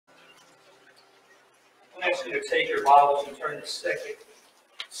I ask you to take your Bibles and turn to 2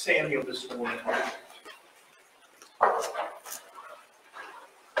 Samuel this morning.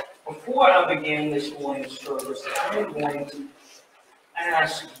 Before I begin this morning's service, I'm going to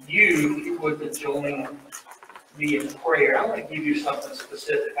ask you if you would to join me in prayer. I want to give you something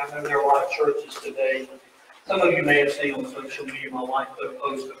specific. I know there are a lot of churches today. Some of you may have seen on social media, my wife put a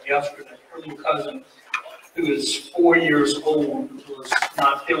post up yesterday. Her little cousin, who is 4 years old, was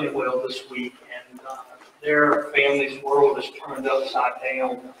not feeling well this week, and their family's world is turned upside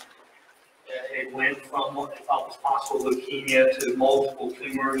down. It went from what they thought was possible leukemia to multiple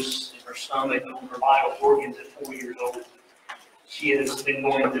tumors in her stomach and on her vital organs at 4 years old. She has been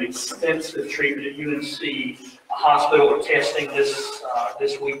going through extensive treatment at UNC, a hospital testing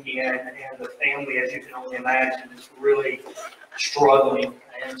this weekend, and the family, as you can only imagine, is really struggling.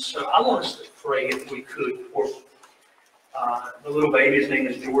 And so I want us to pray, if we could, for the little baby's name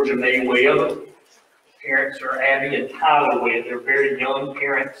is Georgia May Webb. Parents are Abby and Tyler Webb. They're very young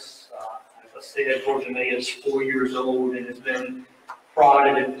parents. As I said, Georgia May is 4 years old and has been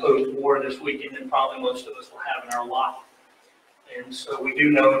prodded and poked more this weekend than probably most of us will have in our life. And so we do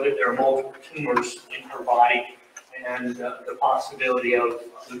know that there are multiple tumors in her body, and the possibility of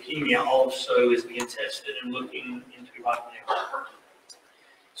leukemia also is being tested and looking into right now.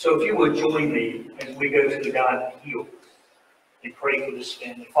 So if you would join me as we go to the God that heals and pray for this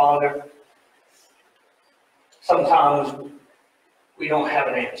family. Father, sometimes we don't have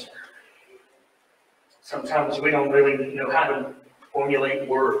an answer. Sometimes we don't really know how to formulate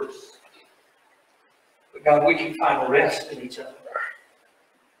words. But God, we can find rest in each other.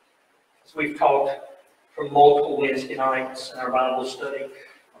 As we've talked for multiple Wednesday nights in our Bible study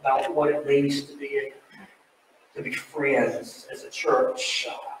about what it means to be friends as a church,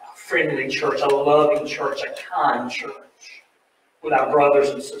 a friendly church, a loving church, a kind church with our brothers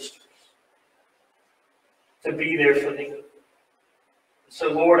and sisters. To be there for them.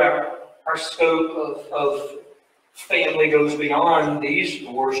 So Lord, our scope of family goes beyond these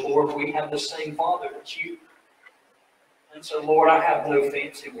doors. Lord, we have the same Father as you. And so, Lord, I have no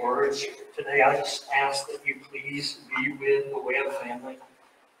fancy words. Today I just ask that you please be with the Webb family.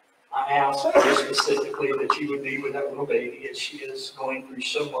 I ask very specifically that you would be with that little baby as she is going through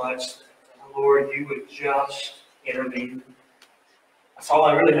so much. Lord, you would just intervene. That's all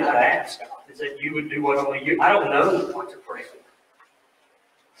I really know how to ask, God, is that you would do what only you. I don't know what to pray for.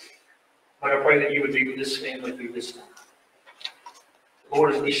 But I pray that you would be with this family through this time.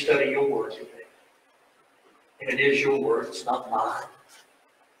 Lord, as we study your word today, and it is your word, it's not mine.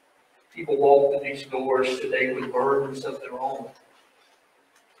 People walk through these doors today with burdens of their own,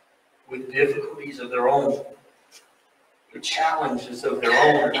 with difficulties of their own, with challenges of their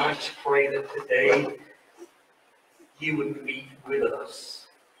own. And I just pray that today you would meet with us.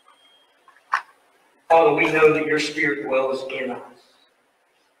 Father, we know that your Spirit dwells in us.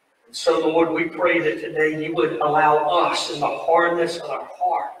 And so, Lord, we pray that today you would allow us in the hardness of our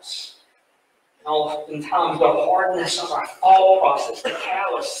hearts, and oftentimes the hardness of our thought process, the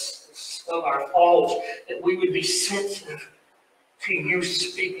callousness of our thoughts, that we would be sensitive to you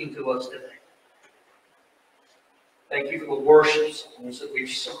speaking to us today. Thank you for the worship songs that we've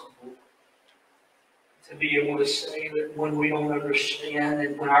sung, Lord. To be able to say that when we don't understand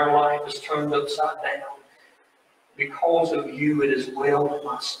and when our life is turned upside down, because of you it is well with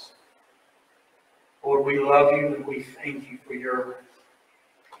my soul. Lord, we love you and we thank you for your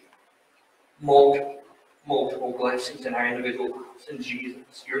multiple blessings in our individual lives. In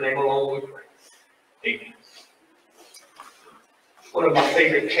Jesus, your name alone we pray. Amen. One of my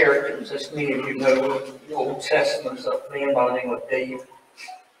favorite characters, as many of you know, the Old Testament, is a man by the name of David.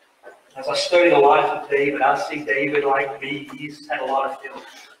 As I study the life of David, I see David like me. He's had a lot of feelings.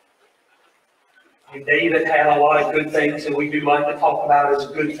 I mean, David had a lot of good things, and we do like to talk about as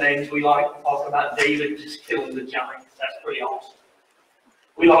good things. We like to talk about David just killing the giants. That's pretty awesome.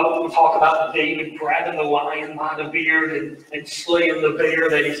 We like to talk about David grabbing the lion by the beard and slaying the bear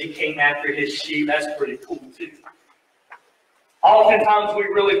that as he came after his sheep. That's pretty cool too. Oftentimes we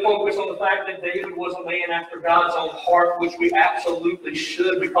really focus on the fact that David was a man after God's own heart, which we absolutely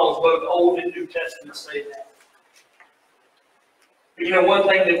should, because both Old and New Testament say that. But you know, one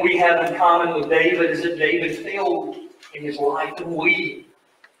thing that we have in common with David is that David failed in his life, and we,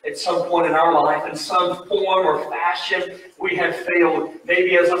 at some point in our life, in some form or fashion, we have failed.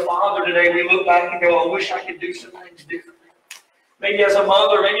 Maybe as a father today, we look back and go, I wish I could do some things differently. Maybe as a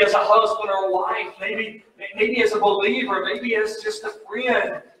mother, maybe as a husband or a wife, maybe as a believer, maybe as just a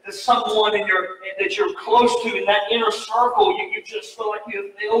friend, as someone that you're close to in that inner circle. You just feel like you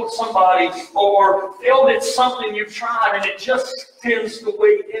have failed somebody or failed at something you've tried, and it just tends to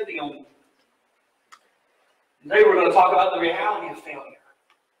weigh heavy on you. Today we're going to talk about the reality of failure.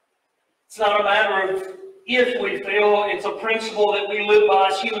 It's not a matter of if we fail, it's a principle that we live by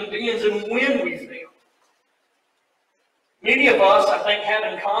as human beings and when we fail. Many of us, I think,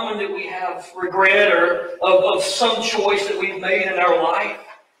 have in common that we have regret or of some choice that we've made in our life.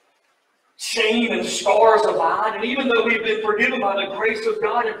 Shame and scars abide, and even though we've been forgiven by the grace of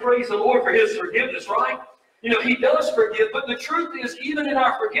God, and praise the Lord for His forgiveness, right? You know, He does forgive, but the truth is, even in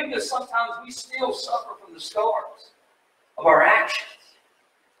our forgiveness, sometimes we still suffer from the scars of our actions.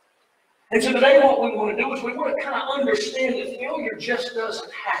 And so today what we want to do is we want to kind of understand that failure just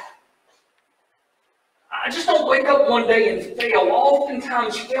doesn't happen. I just don't wake up one day and fail.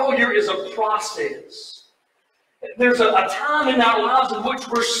 Oftentimes failure is a process. There's a time in our lives in which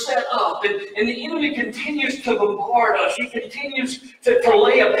we're set up, and the enemy continues to bombard us. He continues to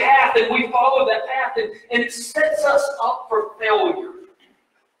lay a path, and we follow that path, and it sets us up for failure.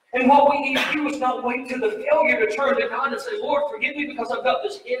 And what we need to do is not wait till the failure to turn to God and say, Lord, forgive me because I've got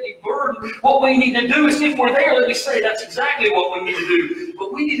this heavy burden. What we need to do is, if we're there, let me say that's exactly what we need to do.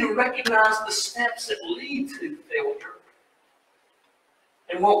 But we need to recognize the steps that lead to failure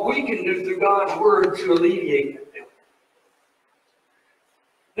and what we can do through God's Word to alleviate that failure.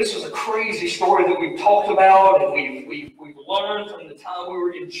 This is a crazy story that we've talked about and we've learned from the time we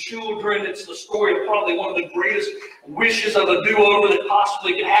were in children. It's the story of probably one of the greatest wishes of a do-over that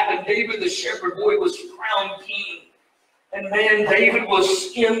possibly could happen. David, the shepherd boy, was crowned king. And man, David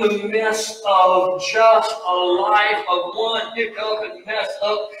was in the midst of just a life of one hiccup and mess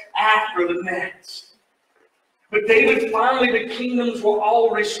up after the next. But David, finally, the kingdoms were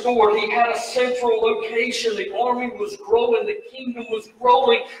all restored. He had a central location. The army was growing. The kingdom was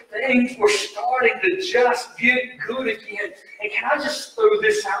growing. Things were starting to just get good again. And can I just throw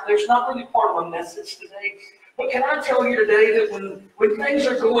this out there? It's not really part of my message today. But can I tell you today that when things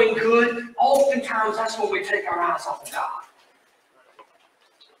are going good, oftentimes that's when we take our eyes off of God.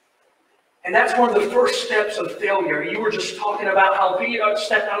 And that's one of the first steps of failure. You were just talking about how Peter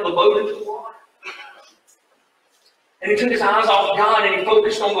stepped out of the boat into the water. And he took his eyes off God and he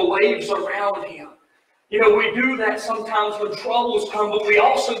focused on the waves around him. You know, we do that sometimes when troubles come, but we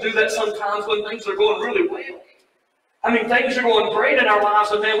also do that sometimes when things are going really well. I mean, things are going great in our lives,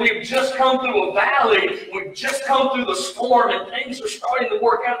 and then we've just come through a valley, we've just come through the storm, and things are starting to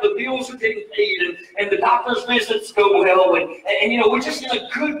work out, the bills are getting paid, and the doctor's visits go well, and you know, we're just in a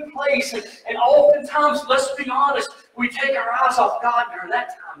good place, and oftentimes, let's be honest, we take our eyes off God during that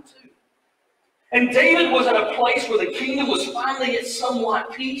time too. And David was at a place where the kingdom was finally at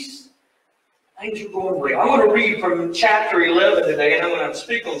somewhat peace. Things were going well. I'm going to read from chapter 11 today, and I'm going to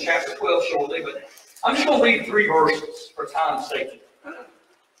speak on chapter 12 shortly, but I'm just going to read 3 verses for time's sake.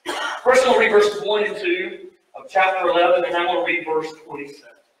 First, I'm going to read verses 1 and 2 of chapter 11, and I'm going to read verse 27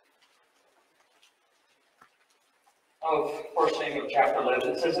 of 1 Samuel chapter 11.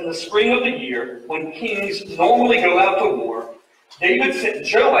 It says, in the spring of the year, when kings normally go out to war, David sent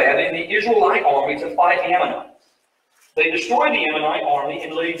Joab and the Israelite army to fight the Ammonites. They destroyed the Ammonite army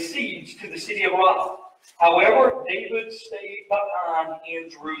and laid siege to the city of Rabbah. However, David stayed behind in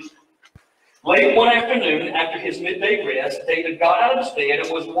Jerusalem. Late one afternoon, after his midday rest, David got out of his bed and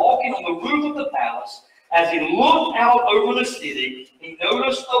was walking on the roof of the palace. As he looked out over the city, he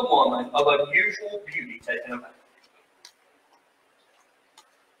noticed a woman of unusual beauty taking a bath.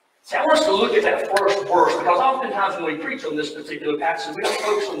 See, I want us to look at that first verse, because oftentimes when we preach on this particular passage, we don't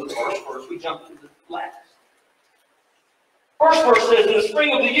focus on the first verse, we jump to the last. First verse says, in the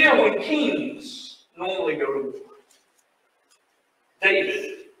spring of the year when kings normally go to war,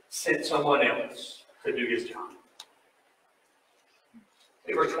 David sent someone else to do his job.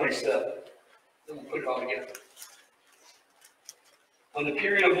 Look at verse 27. Then we'll put it all together. When the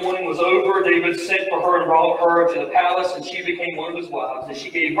period of mourning was over, David sent for her and brought her to the palace, and she became one of his wives, and she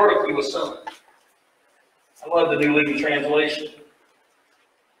gave birth to a son. I love the New Living Translation.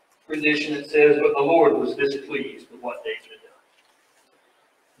 Rendition, it says, but the Lord was displeased with what David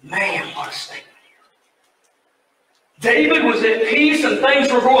had done. Man, what a statement. David was at peace and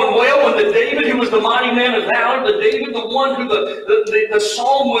things were going well when the David who was the mighty man of valor, the David, the one who the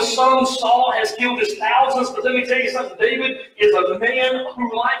psalm was sung, Saul has killed his thousands. But let me tell you something, David is a man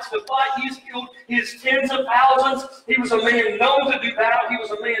who likes to fight. He's killed his tens of thousands. He was a man known to do battle. He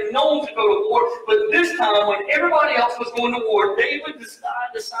was a man known to go to war. But this time, when everybody else was going to war, David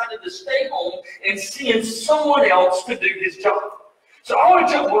decided to stay home and send someone else to do his job. So I want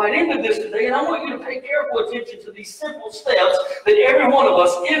to jump right into this today, and I want you to pay careful attention to these simple steps that every one of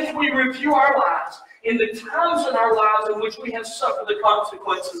us, if we review our lives, in the times in our lives in which we have suffered the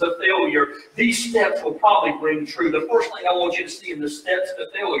consequences of failure, these steps will probably ring true. The first thing I want you to see in the steps to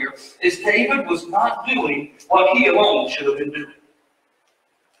failure is David was not doing what he alone should have been doing.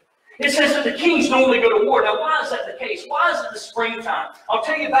 It says that the kings normally go to war. Now, why is that the case? Why is it the springtime? I'll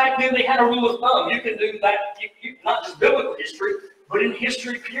tell you, back then they had a rule of thumb. You can do that, not just biblical history, but in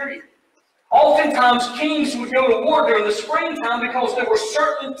history, period. Oftentimes, kings would go to war during the springtime because there were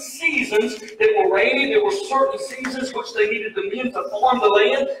certain seasons that were rainy. There were certain seasons which they needed the men to farm the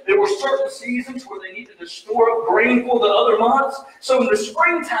land. There were certain seasons where they needed to store up grain for the other months. So the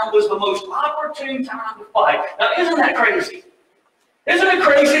springtime was the most opportune time to fight. Now, isn't that crazy? Isn't it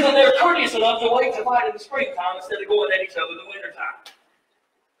crazy that they're courteous enough to wait to fight in the springtime instead of going at each other in the wintertime?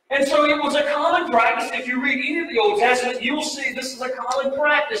 And so it was a common practice. If you read any of the Old Testament, you'll see this is a common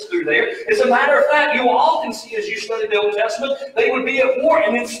practice through there. As a matter of fact, you will often see as you study the Old Testament, they would be at war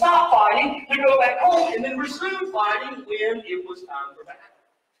and then stop fighting to go back home and then resume fighting when it was time for battle.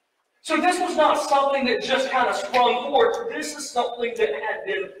 So this was not something that just kind of sprung forth. This is something that had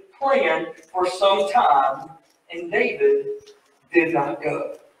been planned for some time, and David did not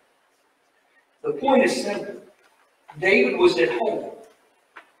go. The point is simple. David was at home.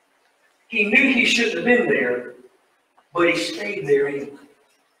 He knew he shouldn't have been there, but he stayed there anyway.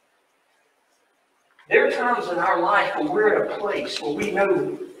 There are times in our life where we're at a place where we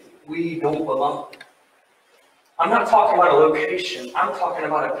know we don't belong. I'm not talking about a location. I'm talking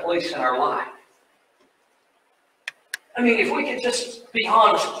about a place in our life. I mean, if we could just be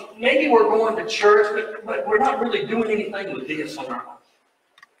honest, maybe we're going to church, but we're not really doing anything with this on our own.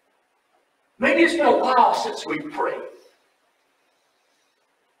 Maybe it's been a while since we prayed.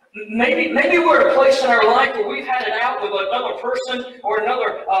 Maybe we're at a place in our life where we've had it out with another person or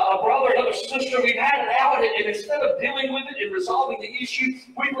another a brother, another sister. We've had it out, and instead of dealing with it and resolving the issue,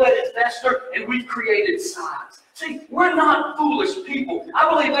 we've let it fester and we've created sides. See, we're not foolish people. I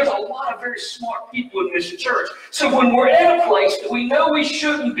believe there's a lot of very smart people in this church. So when we're at a place that we know we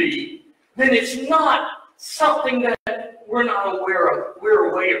shouldn't be, then it's not something that we're not aware of.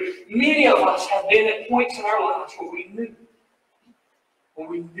 We're aware. Many of us have been at points in our lives where we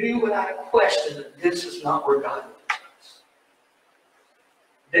knew without a question that this is not where God wants us.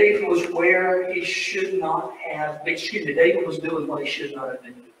 David was where he should not have, David was doing what he should not have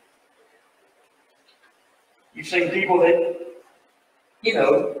been doing. You've seen people that,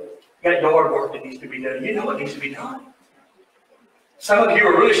 got yard work that needs to be done. You know what needs to be done. Some of you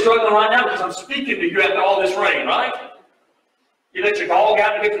are really struggling right now because I'm speaking to you after all this rain, right? You let your dog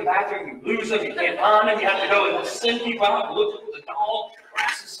out to get to the bathroom, you lose them, you can't find them, you have to go and send people out and look for the dog. The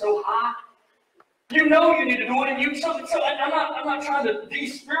grass is so high. You know you need to do it, and I'm not trying to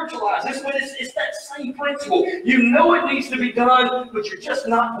de-spiritualize this, but it's that same principle. You know it needs to be done, but you're just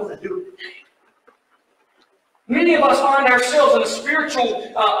not going to do it. Many of us find ourselves in a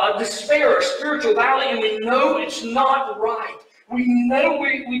spiritual despair, a spiritual valley, and we know it's not right. We know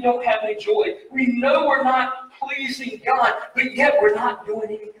we don't have any joy. We know we're not pleasing God, but yet we're not doing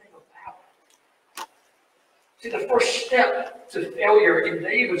anything about it. See, the first step to failure in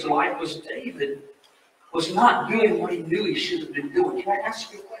David's life was David was not doing what he knew he should have been doing. Can I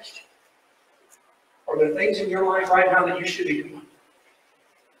ask you a question? Are there things in your life right now that you should be doing?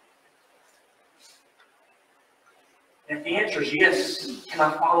 If the answer is yes, can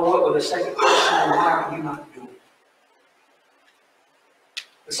I follow up with a second question? Why are you not doing it?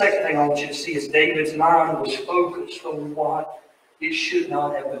 The second thing I want you to see is David's mind was focused on what it should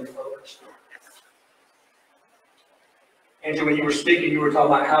not have been focused on. Andrew, when you were speaking, you were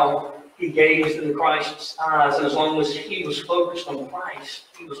talking about how he gazed into Christ's eyes, and as long as he was focused on Christ,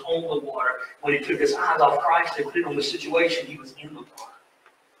 he was on the water. When he took his eyes off Christ and put it on the situation, he was in the water.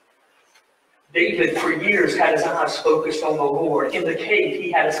 David, for years, had his eyes focused on the Lord. In the cave,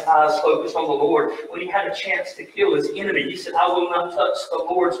 he had his eyes focused on the Lord. When he had a chance to kill his enemy, he said, I will not touch the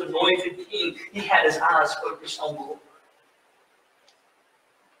Lord's anointed king. He had his eyes focused on the Lord.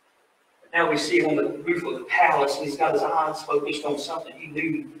 But now we see him on the roof of the palace, and he's got his eyes focused on something he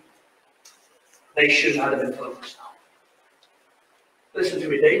knew they should not have been focused on. Listen to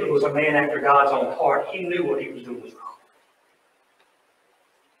me, David was a man after God's own heart. He knew what he was doing was wrong.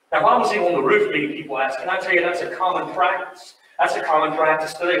 Now, why was he on the roof, many people ask? Can I tell you, that's a common practice. That's a common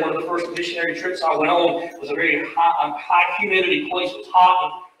practice today. One of the first missionary trips I went on was a very high humidity place. It was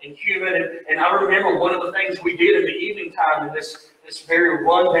hot and humid. And I remember one of the things we did in the evening time in this very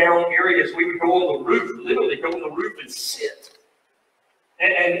run-down area is we would go on the roof, literally go on the roof and sit.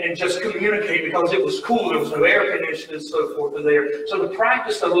 and just communicate because it was cool. There was no air conditioning and so forth in there. So the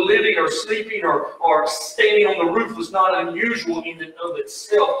practice of living or sleeping or standing on the roof was not unusual in and of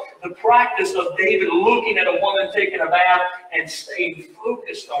itself. The practice of David looking at a woman taking a bath and staying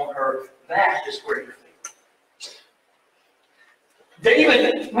focused on her, that is where you think.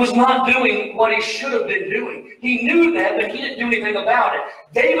 David was not doing what he should have been doing. He knew that, but he didn't do anything about it.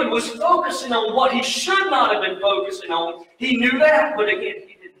 David was focusing on what he should not have been focusing on. He knew that, but again,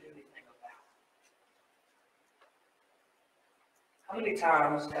 he didn't do anything about it. How many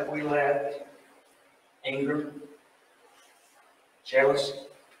times have we let anger, jealousy,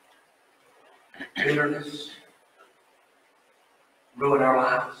 bitterness ruin our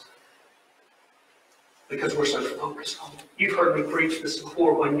lives? Because we're so focused on it. You've heard me preach this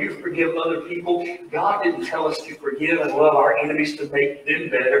before. When you forgive other people, God didn't tell us to forgive and love our enemies to make them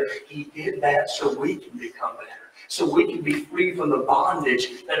better. He did that so we can become better. So we can be free from the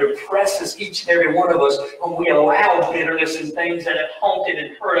bondage that oppresses each and every one of us when we allow bitterness and things that have haunted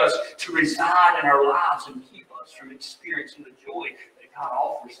and hurt us to reside in our lives and keep us from experiencing the joy that God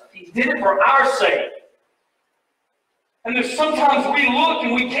offers us. He did it for our sake. And there's sometimes we look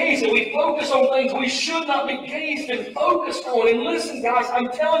and we gaze and we focus on things we should not be gazed and focused on. And listen, guys,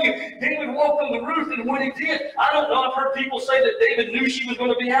 I'm telling you, David walked on the roof, and when he did, I don't know, I've heard people say that David knew she was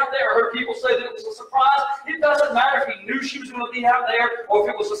going to be out there. I heard people say that it was a surprise. It doesn't matter if he knew she was going to be out there or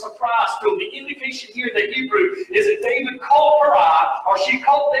if it was a surprise. So the indication here in the Hebrew is that David caught her eye, or she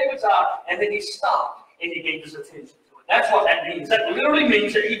caught David's eye, and then he stopped and he gave his attention. That's what that means. That literally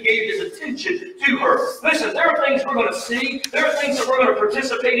means that he gave his attention to her. Listen, there are things we're going to see. There are things that we're going to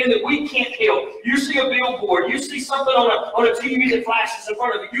participate in that we can't help. You see a billboard. You see something on a TV that flashes in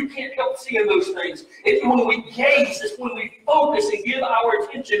front of you. You can't help seeing those things. It's when we gaze. It's when we focus and give our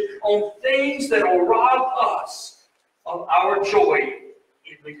attention on things that will rob us of our joy.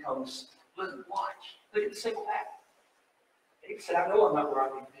 It becomes, listen, watch. Look at the simple act. David said, I know I'm not where I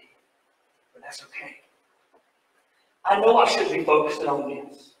need to be, but that's okay. I know I should be focusing on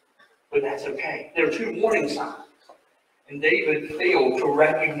this, but that's okay. There are two warning signs, and David failed to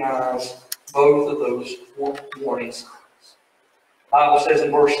recognize both of those warning signs. The Bible says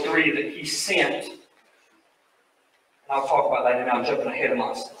in verse 3 that he sent, and I'll talk about that, and I'm jumping ahead of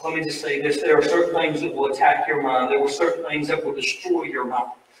myself. Let me just say this. There are certain things that will attack your mind. There were certain things that will destroy your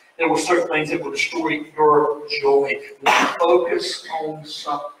mind. There were certain things that will destroy your joy. When you focus on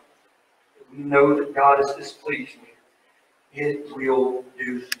something that we know that God is displeased with, it will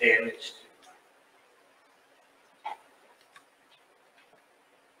do damage to you.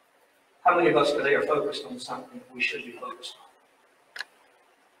 How many of us today are focused on something we should be focused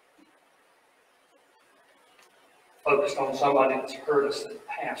on? Focused on somebody that's hurt us in the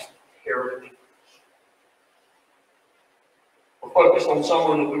past terribly. We're focused on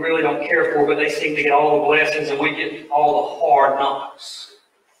someone that we really don't care for, but they seem to get all the blessings and we get all the hard knocks.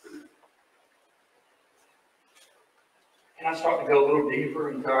 And I start to go a little deeper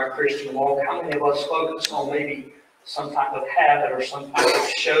into our Christian walk. How many of us focus on maybe some type of habit or some type of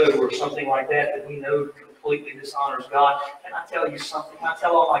show or something like that we know completely dishonors God? And I tell you something, I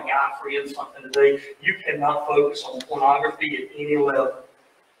tell all my guy friends something today, you cannot focus on pornography at any level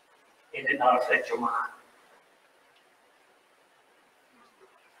and it not affect your mind.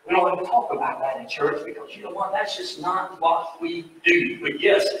 We don't have to talk about that in church because you know what? That's just not what we do. But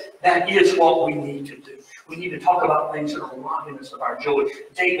yes, that is what we need to do. We need to talk about things that are robbing us of our joy.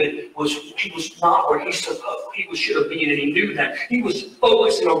 David was not where he should have been, and he knew that. He was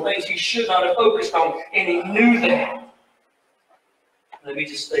focusing on things he should not have focused on, and he knew that. Let me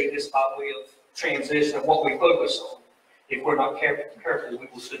just state this by way of transition of what we focus on. If we're not careful, we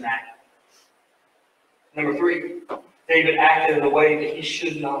will soon act. Number 3. David acted in a way that he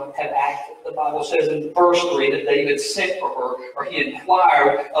should not have acted. The Bible says in verse 3 that David sent for her, or he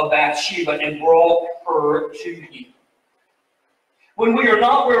inquired of Bathsheba and brought her to him. When we are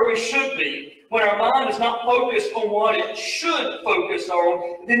not where we should be, when our mind is not focused on what it should focus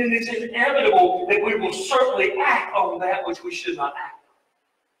on, then it is inevitable that we will certainly act on that which we should not act on.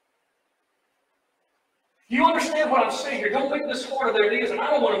 You understand what I'm saying here? Don't make this harder than it is, and I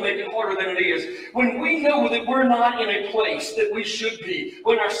don't want to make it harder than it is. When we know that we're not in a place that we should be,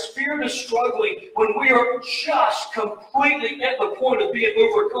 when our spirit is struggling, when we are just completely at the point of being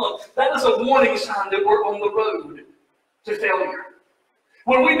overcome, that is a warning sign that we're on the road to failure.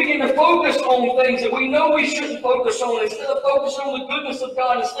 When we begin to focus on things that we know we shouldn't focus on, instead of focusing on the goodness of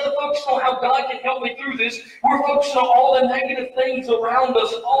God, instead of focusing on how God can help me through this, we're focusing on all the negative things around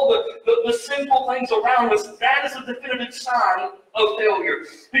us, all the sinful things around us. That is a definitive sign of failure.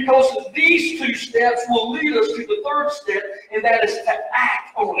 Because these two steps will lead us to the third step, and that is to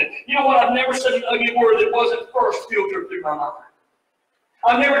act on it. You know what? I've never said an ugly word that wasn't first filtered through my mind.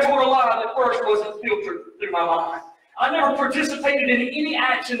 I've never told a lie that first wasn't filtered through my mind. I never participated in any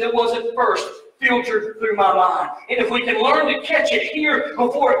action that wasn't first filtered through my mind. And if we can learn to catch it here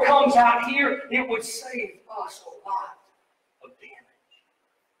before it comes out here, it would save us a lot of damage.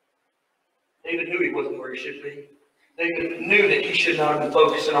 David knew he wasn't where he should be. David knew that he should not have been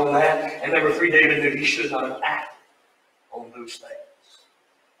focusing on that. And number 3, David knew he should not have acted on those things.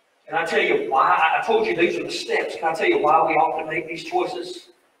 And I tell you why. I told you these are the steps. Can I tell you why we often make these choices?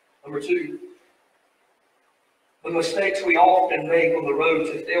 Number 2. The mistakes we often make on the road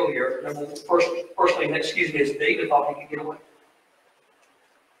to failure, firstly, is David thought he could get away.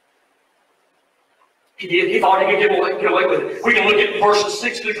 He did. He thought he could get away with it. We can look at verses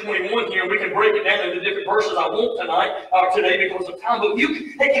 6 through 21 here, and we can break it down into different verses. I won't today because of time. But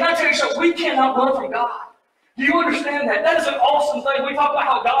hey, can I tell you something? We cannot run from God. Do you understand that? That is an awesome thing. We talk about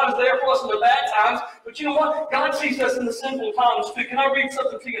how God is there for us in the bad times, but you know what? God sees us in the simple times too. Can I read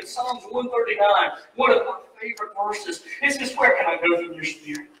something to you in Psalms 139? One of my favorite verses. It says, where can I go from your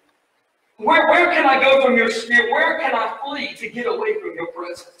spirit? Where can I go from your spirit? Where can I flee to get away from your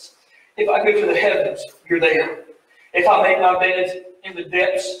presence? If I go to the heavens, you're there. If I make my bed in the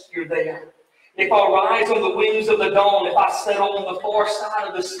depths, you're there. If I rise on the wings of the dawn, if I settle on the far side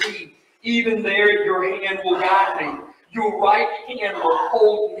of the sea, even there your hand will guide me. Your right hand will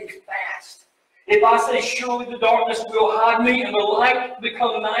hold me fast. If I say, surely the darkness will hide me, and the light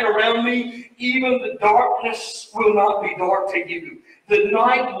become night around me, even the darkness will not be dark to you. The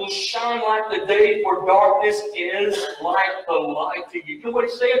night will shine like the day, for darkness is like the light to you. You know what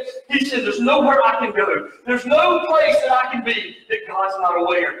he said? He said, there's nowhere I can go. There's no place that I can be that God's not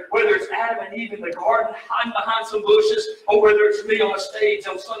aware. Whether it's Adam and Eve in the garden hiding behind some bushes, or whether it's me on a stage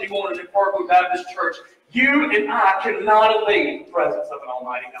on Sunday morning at Parkwood Baptist Church, you and I cannot evade the presence of an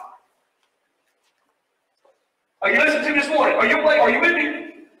almighty God. Are you listening to me this morning? Are you with me?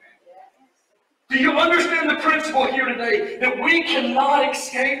 Do you understand the principle here today? That we cannot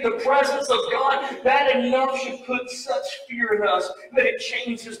escape the presence of God. That enough should put such fear in us that it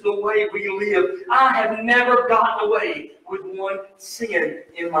changes the way we live. I have never gotten away with one sin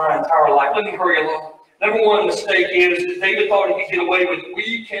in my entire life. Let me hurry along. Number 1 mistake is that David thought he could get away with.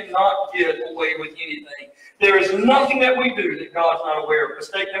 We cannot get away with anything. There is nothing that we do that God's not aware of.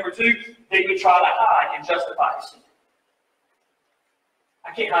 Mistake number 2, David tried to hide and justify his sin.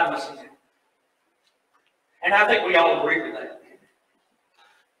 I can't hide my sin. And I think we all agree with that.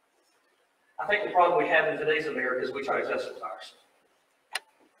 I think the problem we have in today's America is we try to justify ourselves.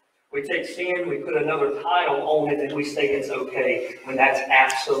 We take sin, we put another title on it, and we say it's okay, when that's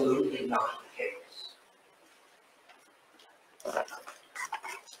absolutely not the case.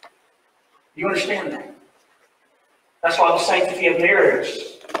 You understand that? That's why the sanctity of marriage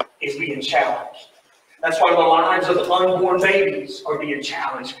is being challenged. That's why the lives of the unborn babies are being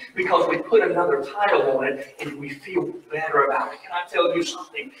challenged, because we put another title on it and we feel better about it. Can I tell you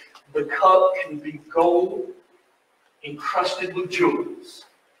something? The cup can be gold encrusted with jewels,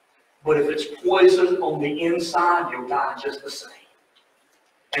 but if it's poison on the inside, you'll die just the same.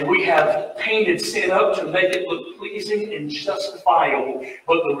 And we have painted sin up to make it look pleasing and justifiable,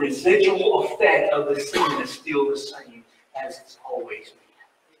 but the residual effect of the sin is still the same as it's always been.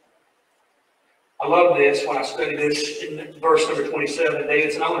 I love this when I study this in verse number 27.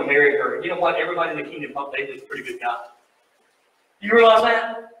 David said, I want to marry her. You know what? Everybody in the kingdom thought David was a pretty good guy. You realize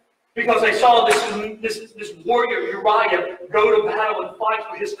that? Because they saw this warrior, Uriah, go to battle and fight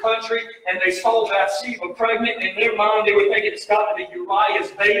for his country, and they saw Bathsheba pregnant, and in their mind they were thinking it's got to be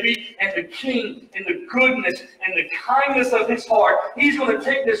Uriah's baby, and the king, and the goodness, and the kindness of his heart, he's going to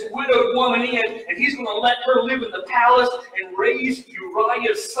take this widowed woman in, and he's going to let her live in the palace and raise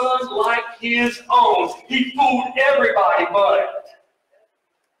Uriah's son like his own. He fooled everybody but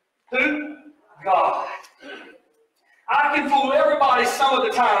who? God. I can fool everybody some of the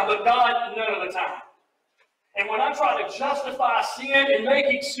time, but God none of the time. And when I try to justify sin and make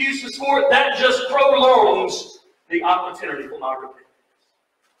excuses for it, that just prolongs the opportunity for my repentance.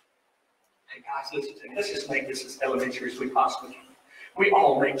 Hey guys, listen to me. Let's just make this as elementary as we possibly can. We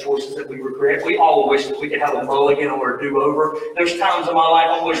all make choices that we regret. We all wish that we could have a mulligan or a do-over. There's times in my life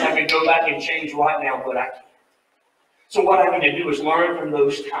I wish I could go back and change right now, but I can't. So what I need to do is learn from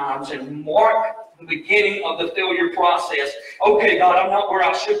those times and mark the beginning of the failure process. Okay, God, I'm not where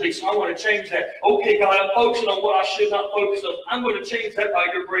I should be, so I want to change that. Okay, God, I'm focusing on what I should not focus on. I'm going to change that by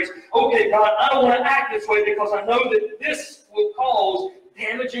your grace. Okay, God, I don't want to act this way because I know that this will cause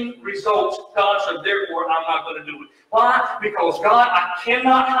damaging results. God, so therefore I'm not going to do it. Why? Because God, I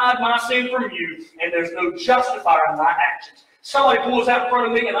cannot hide my sin from you, and there's no justifier in my actions. Somebody pulls out in front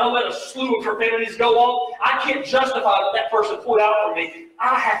of me and I let a slew of profanities go off. I can't justify that person pulled out for me.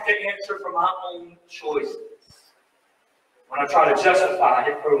 I have to answer for my own choices. When I try to justify,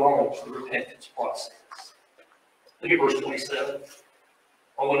 it prolongs the repentance process. Look at verse 27.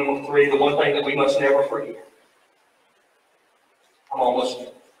 On number 3, the one thing that we must never forget. I'm almost done.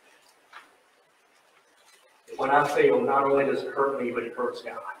 When I fail, not only does it hurt me, but it hurts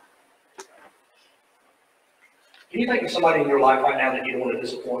God. Can you think of somebody in your life right now that you don't want to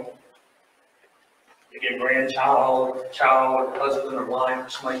disappoint? Maybe a grandchild, child, or husband, or wife, or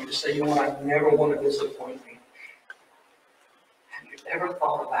somebody you just say, you know what, I never want to disappoint me. Have you ever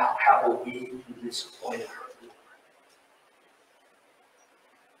thought about how we can disappoint and hurt you?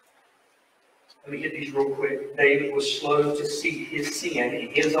 Let me get these real quick. David was slow to see his sin in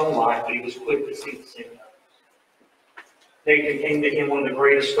his own life, but he was quick to see the sin of others. Nathan came to him, one of the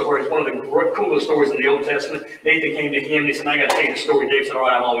greatest stories, one of the coolest stories in the Old Testament. Nathan came to him and he said, I got to tell you the story. David said, all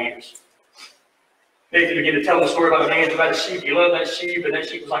right, I'm all ears. Nathan began to tell him the story about a man about a sheep. He loved that sheep, and that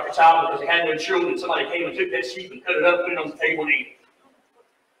sheep was like a child because he had no children. Somebody came and took that sheep and cut it up, put it on the table, and ate it.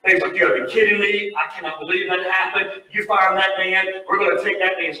 David's like, you gotta be kidding me. I cannot believe that happened. You fire that man. We're going to take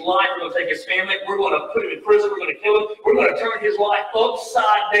that man's life. We're going to take his family. We're going to put him in prison. We're going to kill him. We're going to turn his life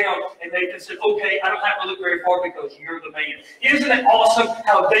upside down. And Nathan said, okay, I don't have to look very far because you're the man. Isn't it awesome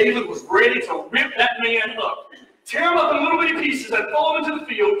how David was ready to rip that man up, tear him up in little bitty pieces and throw him into the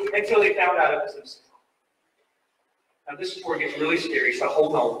field until he found out it was himself. Now this is where it gets really scary, so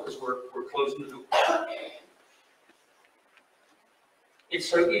hold on because we're closing the door. It's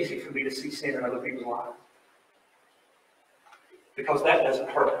so easy for me to see sin in other people's lives because that doesn't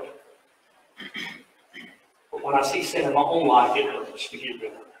hurt. But when I see sin in my own life, it hurts to get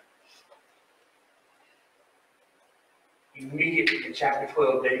rid of it. Immediately in chapter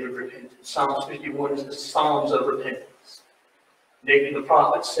 12, David repented. Psalms 51 is the Psalms of repentance. David the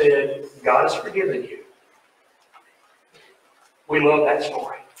prophet said, God has forgiven you. We love that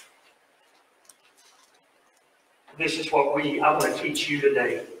story. This is what I'm going to teach you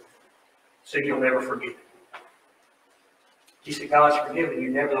today so you'll never forget. He said, God's forgiven you.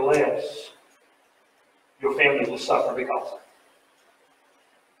 Nevertheless, your family will suffer because of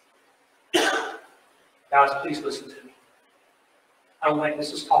it. Guys, please listen to me. I don't think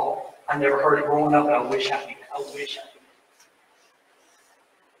this is taught. I never heard it growing up, and I wish I did. I wish I did.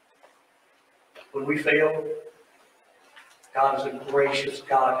 When we fail, God is a gracious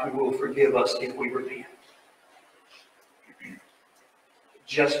God who will forgive us if we repent.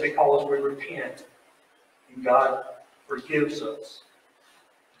 Just because we repent and God forgives us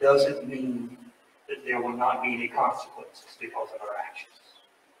doesn't mean that there will not be any consequences because of our actions.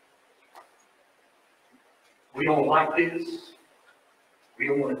 We don't like this. We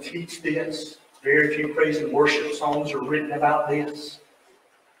don't want to teach this. Very few praise and worship songs are written about this.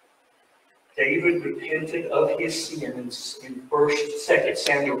 David repented of his sin in 2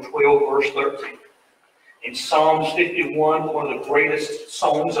 Samuel 12, verse 13. In Psalms 51, one of the greatest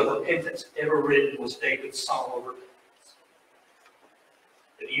songs of repentance ever written was David's song of repentance.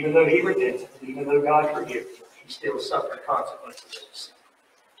 That even though he repented, even though God forgave him, he still suffered consequences of sin.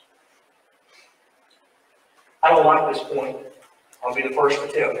 I don't like this point. I'll be the first to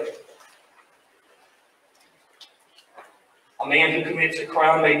tell you. A man who commits a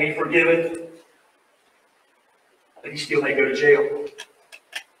crime may be forgiven, but he still may go to jail.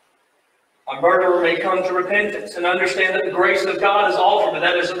 A murderer may come to repentance and understand that the grace of God is offered, but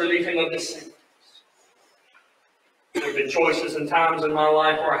that doesn't relieve him of his sins. There have been choices and times in my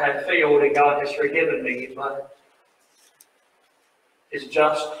life where I have failed and God has forgiven me, but His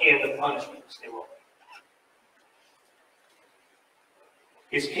just hand of punishment is still on me.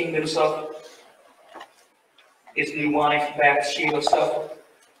 His kingdom suffered. His new wife, Bathsheba, suffered.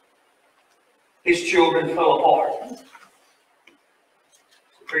 His children fell apart.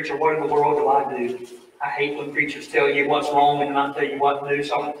 Preacher, what in the world do I do? I hate when preachers tell you what's wrong and not tell you what to do,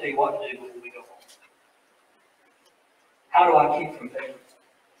 so I'm going to tell you what to do when we go home. How do I keep from failing?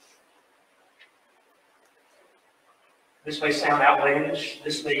 This may sound outlandish.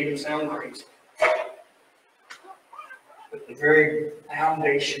 This may even sound crazy. But the very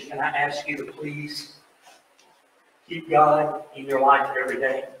foundation, can I ask you to please keep God in your life every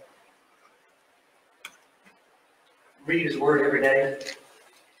day? Read His Word every day.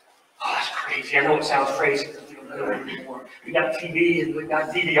 Oh, that's crazy. I know it sounds crazy because we don't know it anymore. We got TV and we got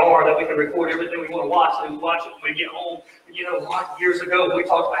DVR that we can record everything we want to watch, and we watch it when we get home. But you know, a lot of years ago, we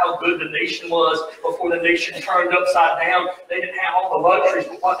talked about how good the nation was before the nation turned upside down. They didn't have all the luxuries,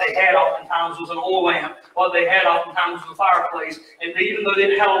 but what they had oftentimes was an oil lamp. What they had oftentimes was a fireplace. And even though they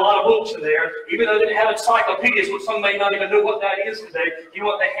didn't have a lot of books in there, even though they didn't have encyclopedias, which some may not even know what that is today, you know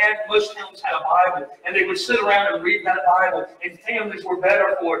what they had? Most towns had a Bible. And they would sit around and read that Bible. And families were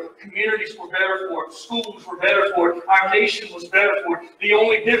better for it. Communities were better for it. Schools were better for it. Our nation was better for it. The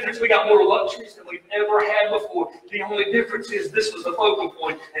only difference, we got more luxuries than we've ever had before. The only difference is this was the focal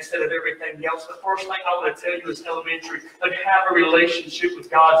point instead of everything else. The first thing I want to tell you is elementary, but have a relationship with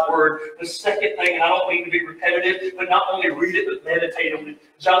God's Word. The second thing, and I don't mean to be repetitive, but not only read it, but meditate on it.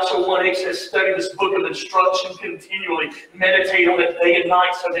 Joshua 1:8 says, study this book of instruction continually. Meditate on it day and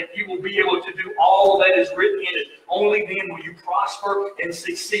night so that you will be able to do all that is written in it. Only then will you prosper and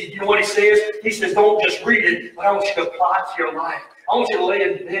succeed. You know what he says? He says, don't just read it, but I want you to apply it to your life. I want you to lay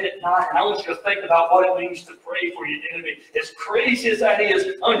in bed at night, and I want you to think about what it means to pray for your enemy. As crazy as that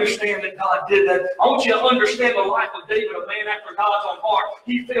is, understand that God did that. I want you to understand the life of David, a man after God's own heart.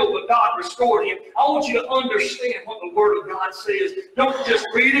 He failed, but God restored him. I want you to understand what the Word of God says. Don't just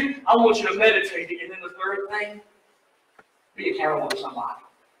read it. I want you to meditate it. And then the third thing, be accountable to somebody.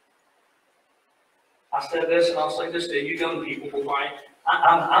 I said this, and I'll say this to you young people, right?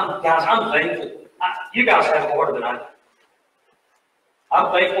 Guys, I'm thankful. You guys have it harder than I do.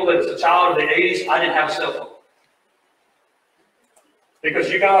 I'm thankful that as a child of the 80s, I didn't have a cell phone. Because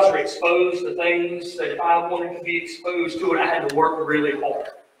you guys were exposed to things that if I wanted to be exposed to it, I had to work really hard.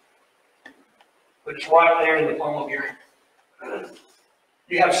 But it's right there in the palm of your hand.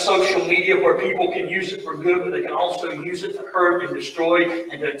 You have social media where people can use it for good, but they can also use it to hurt and destroy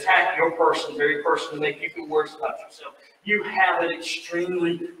and to attack your person, very person, to make you feel worse about yourself. You have it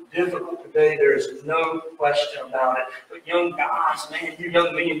extremely difficult today. There is no question about it. But young guys, man, you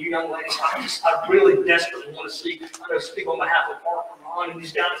young men, you young ladies, I really desperately want to see, I'm going to speak on behalf of Parkwood and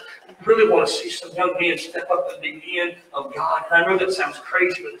these guys, I really want to see some young men step up and be men of God. And I know that sounds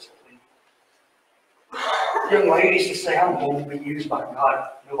crazy, but it's young ladies to say, I'm going to be used by God.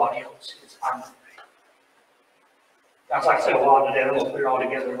 Nobody else is. I'm going to be. That's like I said a lot today. I'm going to put it all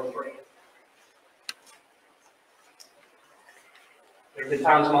together and pray. There have been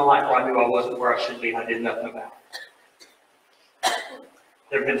times in my life where I knew I wasn't where I should be and I did nothing about it.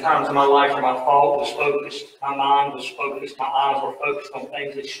 There have been times in my life where my thought was focused, my mind was focused, my eyes were focused on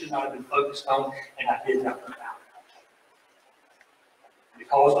things that should not have been focused on, and I did nothing about it.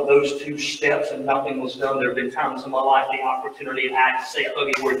 Because of those two steps and nothing was done, there have been times in my life the opportunity to act, to say,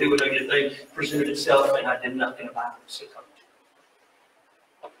 okay, we're doing anything, presented itself, and I did nothing about it. So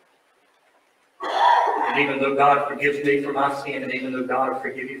and even though God forgives me for my sin, and even though God will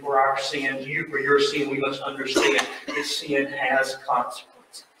forgive you for our sin, you for your sin, we must understand that sin has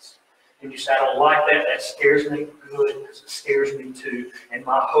consequences. And you say, I don't like that, that scares me. Good, because it scares me too. And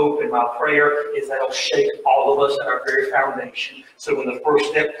my hope and my prayer is that it'll shake all of us at our very foundation. So when the first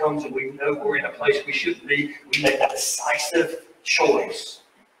step comes and we know we're in a place we shouldn't be, we make a decisive choice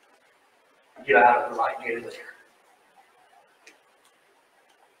to get out of the right here there.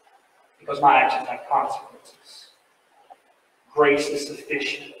 Because my actions have consequences. Grace is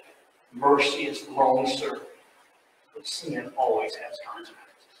sufficient. Mercy is long-serving. But sin always has consequences.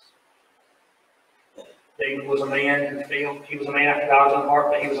 David was a man who failed. He was a man after God's own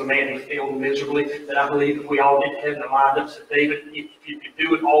heart, but he was a man who failed miserably. That I believe if we all did have the mind up to David, if you could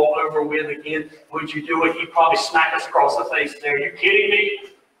do it all over with again, would you do it? He'd probably smack us across the face there. Are you kidding me?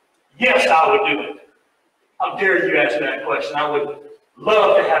 Yes, I would do it. How dare you ask me that question? I would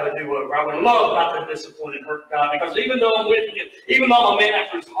love to have a do-over. I would love not to disappoint and hurt God, because even though I'm with him, even though I'm a man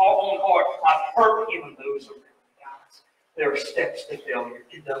after his own heart, I've hurt him and those around. There are steps to failure.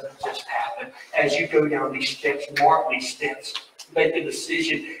 It doesn't just happen. As you go down these steps, mark these steps. Make a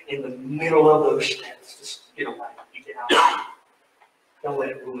decision in the middle of those steps. Just get away. You get out. Don't let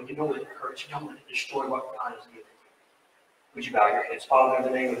it ruin you. Don't let it hurt you. Don't let it destroy what God has given you. Would you bow your heads? Father,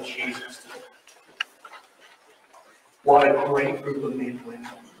 in the name of Jesus. What a great group of men and women.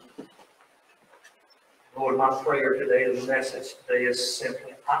 Lord, my prayer today, the message today is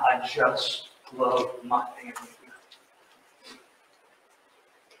simply, I just love my family.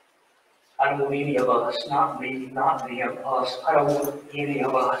 I don't want any of us, not me, not them, us. I don't want any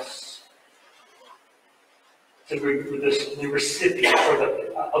of us to be the recipient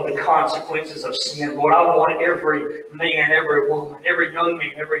of the consequences of sin. Lord, I want every man, every woman, every young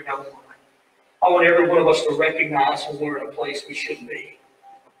man, every young woman. I want every one of us to recognize when we're in a place we shouldn't be.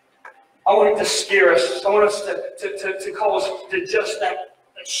 I want it to scare us. I want us to cause to just that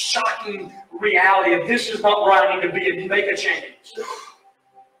shocking reality of this is not where I need to be and make a change.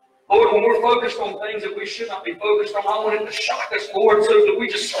 Lord, when we're focused on things that we should not be focused on, I want it to shock us, Lord, so that we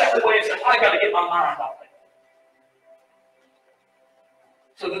just step away and say, I got to get my mind off it.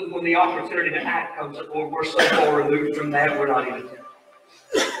 So that when the opportunity to act comes up, Lord, we're so far removed from that, we're not even there.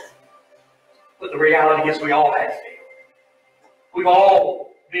 But the reality is we all have failed. We've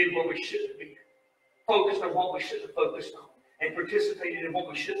all been what we shouldn't be, focused on what we shouldn't have focused on, and participated in what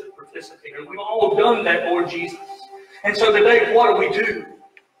we shouldn't have participated in. We've all done that, Lord Jesus. And so today, what do?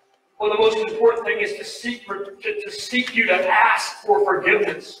 Well, the most important thing is to seek you, to ask for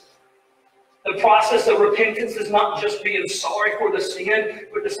forgiveness. The process of repentance is not just being sorry for the sin,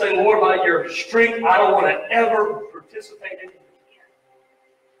 but to say, Lord, by your strength, I don't want to ever participate in it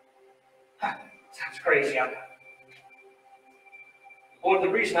again. Sounds crazy, I know. Lord, the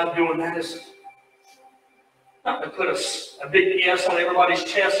reason I'm doing that is not to put a big yes on everybody's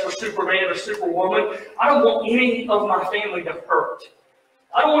chest for Superman or Superwoman. I don't want any of my family to hurt.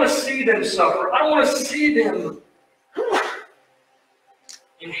 I don't want to see them suffer. I don't want to see them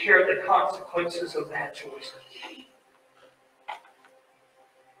inherit the consequences of bad choices.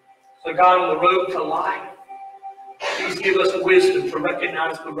 So God, on the road to life, please give us wisdom to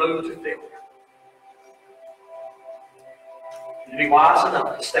recognize the road to failure. And to be wise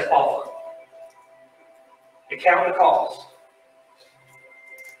enough to step off of it. To count the cost.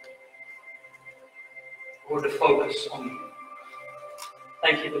 Or to focus on you.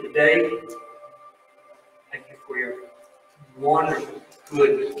 Thank you for the day. Thank you for your wonderful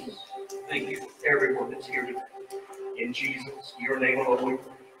goodness. Thank you for everyone that's here today. In Jesus, your name alone we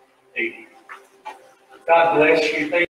pray. Amen. God bless you. Thank